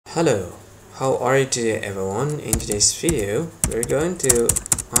Hello, how are you today everyone? In today's video, we're going to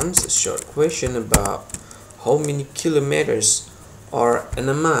answer a short question about how many kilometers are in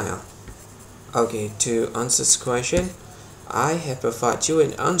a mile. Okay, to answer this question, I have provided you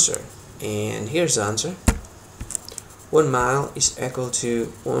an answer, and here's the answer. 1 mile is equal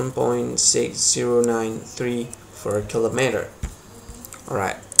to 1.6093 kilometer.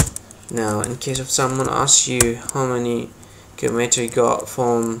 Alright, now in case of someone asks you how many kilometer you got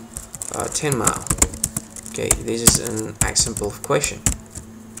from 10 mile. Okay, this is an example question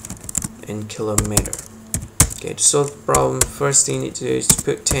in kilometer. Okay, to solve the problem, first thing you need to do is to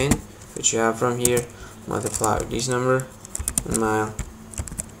put 10, which you have from here, multiply with this number, 1 mile.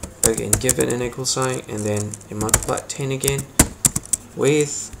 Again, give it an equal sign, and then you multiply 10 again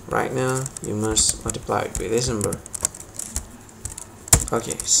with, right now you must multiply it with this number.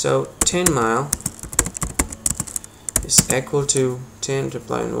 Okay, so 10 mile is equal to 10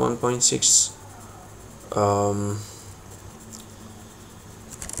 multiplied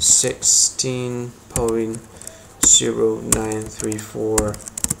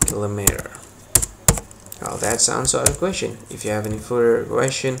kilometer. Well, that's the answer to the question. If you have any further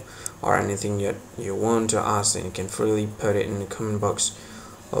question or anything that you want to ask, then you can freely put it in the comment box.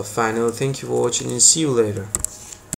 Well, finally, thank you for watching and see you later.